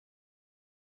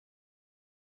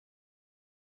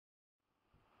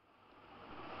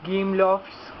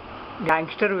Gamelofts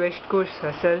Gangster West Coast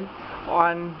Hustle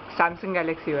on Samsung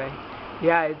Galaxy Y.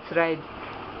 Yeah, it's right.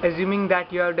 Assuming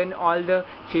that you have done all the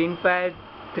chainfire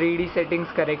 3D settings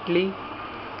correctly,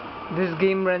 this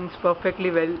game runs perfectly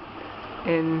well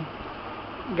in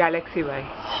Galaxy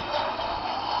Y.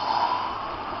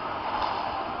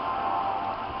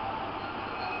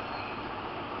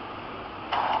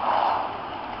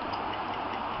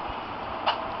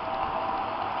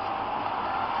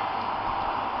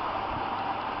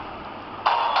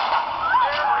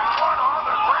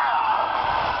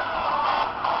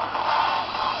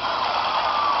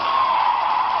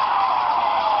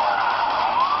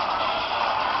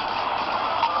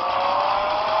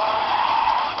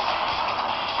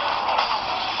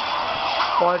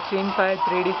 For chainfire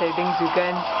 3D settings, you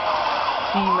can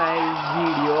see my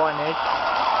video on it.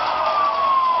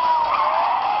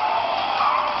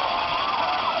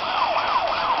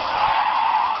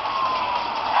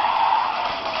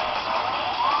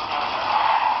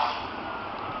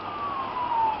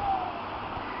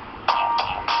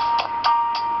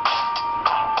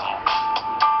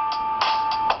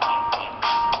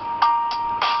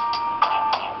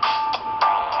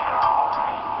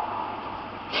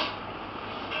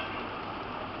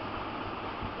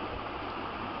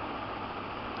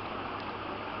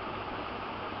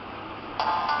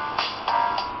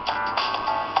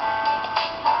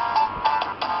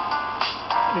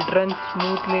 It runs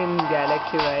smoothly in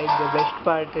Galaxy Y. The best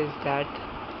part is that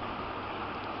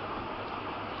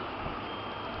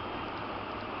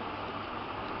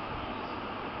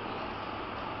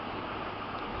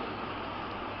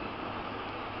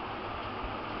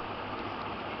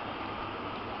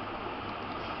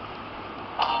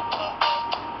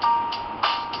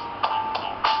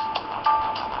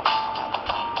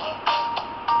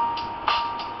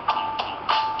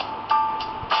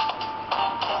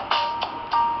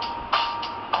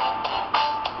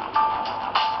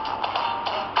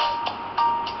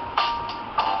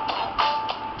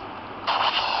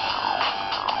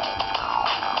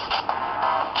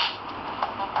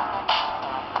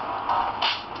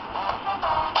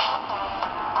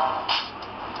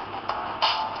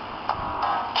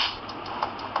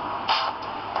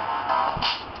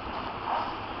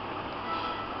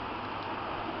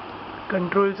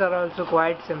controls are also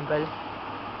quite simple.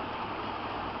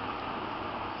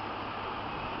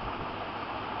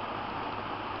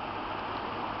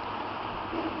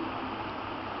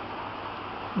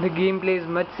 The gameplay is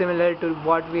much similar to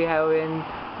what we have in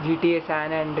GTA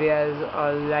San Andreas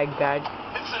or like that.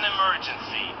 It's an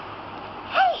emergency.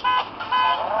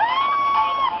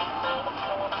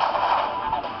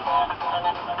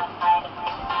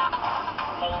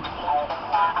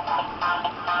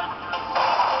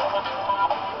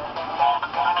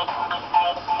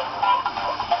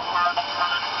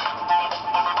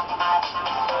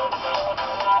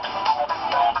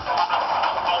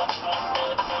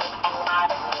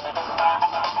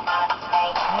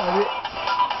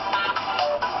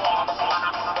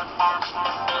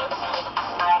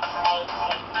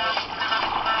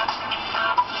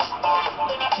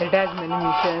 It has many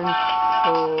missions,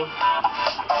 so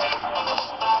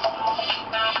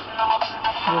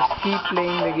just keep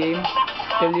playing the game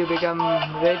till you become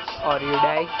rich or you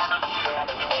die.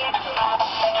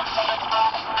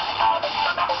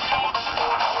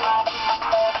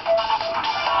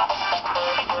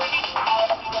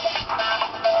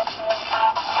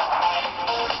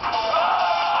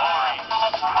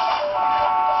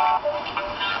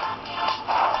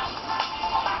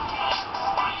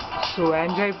 So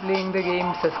enjoy playing the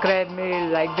game, subscribe me,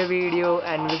 like the video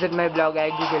and visit my blog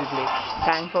at Google Play.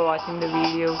 Thanks for watching the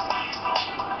video.